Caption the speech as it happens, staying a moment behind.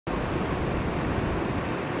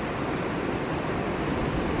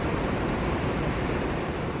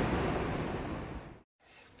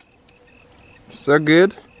So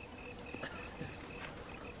good.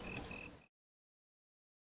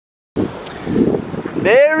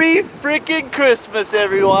 Merry freaking Christmas,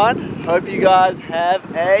 everyone. Hope you guys have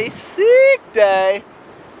a sick day.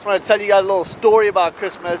 Just want to tell you guys a little story about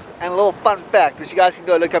Christmas and a little fun fact, which you guys can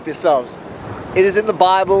go look up yourselves. It is in the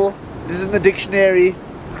Bible, it is in the dictionary,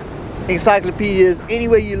 encyclopedias,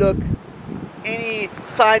 anywhere you look, any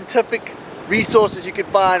scientific resources you can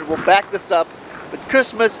find will back this up. But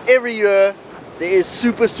Christmas, every year, there is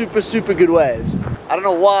super good waves. I don't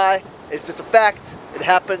know why, it's just a fact, it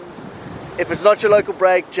happens. If it's not your local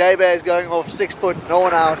break, J-Bay is going off 6 foot, no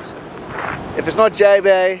one out. If it's not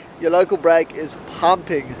J-Bay, your local break is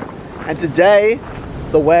pumping. And today,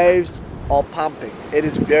 the waves are pumping. It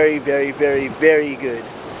is very good.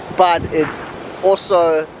 But it's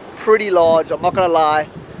also pretty large, I'm not gonna lie.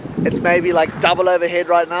 It's maybe like double overhead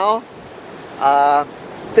right now.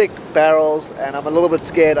 Thick barrels, and I'm a little bit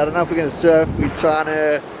scared. I don't know if we're gonna surf. We're trying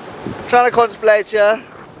to contemplate here.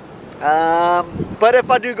 But if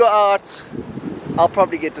I do go out, I'll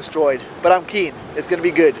probably get destroyed. But I'm keen. It's gonna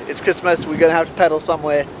be good. It's Christmas. We're gonna have to paddle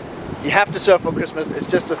somewhere. You have to surf on Christmas. It's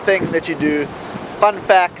just a thing that you do. Fun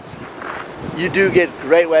facts: you do get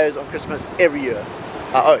great waves on Christmas every year.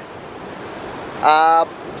 Oath.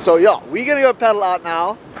 So yeah, we're gonna go paddle out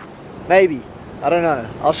now. Maybe. I don't know.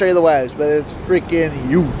 I'll show you the waves, but it's freaking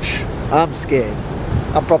huge. I'm scared.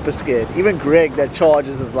 I'm proper scared. Even Greg that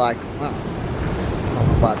charges is like, oh, I don't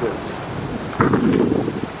know about this.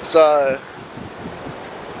 So,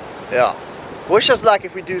 yeah. Wish us luck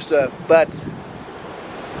if we do surf, but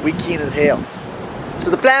we keen as hell. So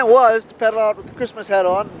the plan was to paddle out with the Christmas hat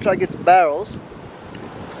on and try to get some barrels.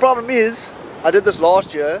 The problem is, I did this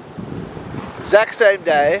last year, exact same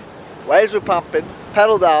day, waves were pumping,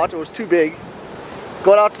 paddled out, it was too big.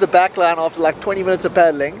 Got out to the back line after like 20 minutes of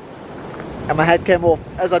paddling, and my hat came off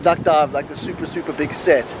as I duck dived like the super big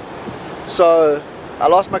set. So I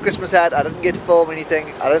lost my Christmas hat. I didn't get to film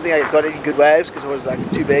anything. I don't think I got any good waves because it was like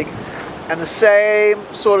too big. And the same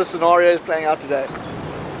sort of scenario is playing out today.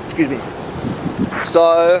 Excuse me.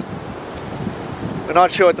 So we're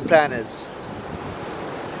not sure what the plan is,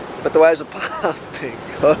 but the waves are pumping.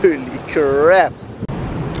 Holy crap.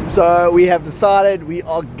 So we have decided we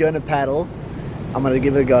are gonna paddle. I'm gonna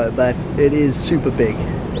give it a go, but it is super big.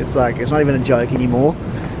 It's like, it's not even a joke anymore.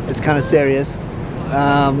 It's kind of serious.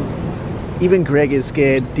 Even Greg is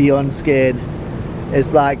scared, Dion's scared.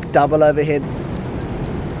 It's like double overhead.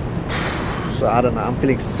 So I don't know, I'm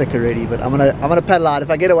feeling sick already, but I'm gonna paddle out. If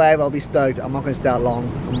I get a wave, I'll be stoked. I'm not gonna stay out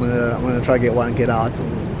long. I'm gonna try to get one and get out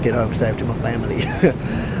and get home safe to my family.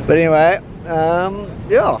 But anyway,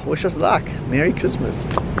 yeah, wish us luck. Merry Christmas.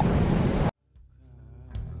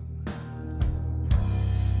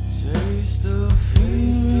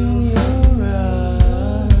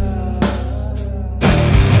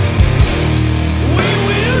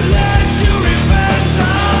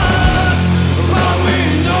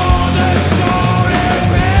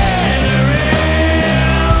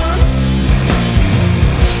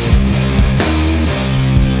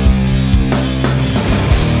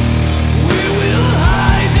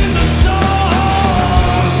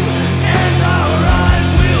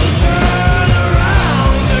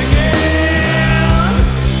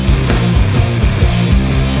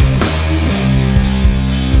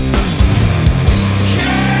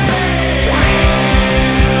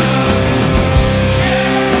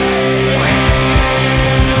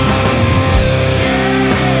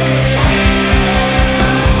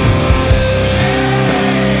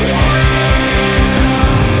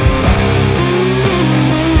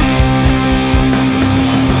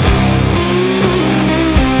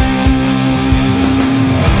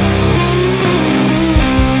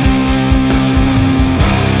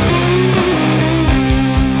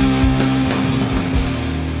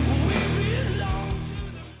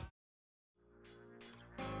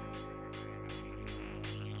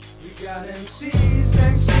 We got MCs,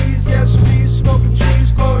 MCs, yes we smoking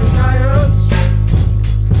trees, glowing tires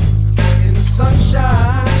in the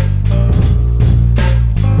sunshine.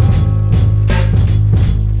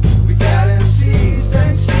 We got MCs,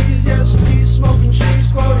 MCs, yes we smoking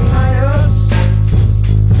trees, glowing tires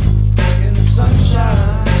in the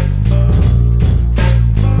sunshine.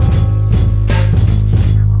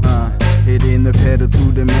 Hitting the pedal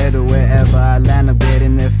to the metal wherever I land, I'm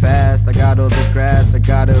getting there fast. I got all the grass, I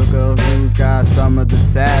got a girl who's got some of the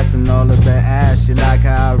sass and all of the ass. She like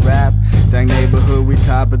how I rap. Dank neighborhood, we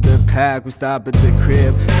top of the pack. We stop at the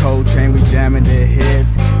crib, cold train, we jamming the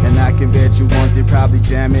hits. And I can bet you want to probably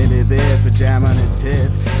jamming to this, but jam on the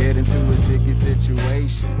tits. Get into a sticky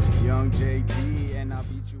situation. Young JD, and I'll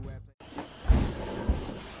beat you at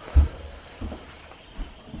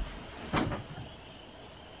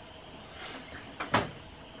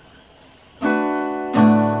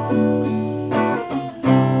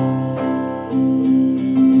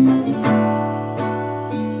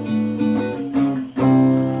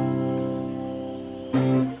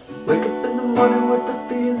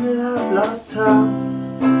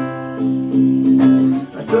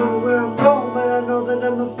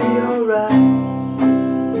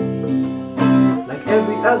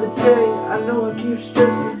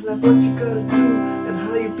stressing like what you gotta do and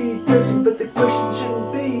how you be dressing, but the question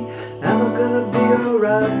shouldn't be, am I gonna be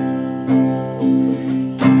alright?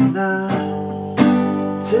 Can I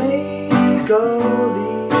take all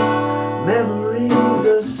these memories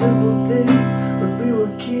of simple things when we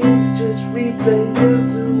were kids, just replay them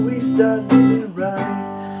till we start living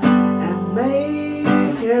right and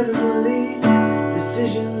make heavenly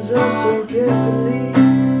decisions oh so carefully,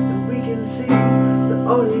 and we can see the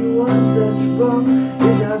only ones that's wrong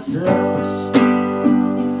is ourselves.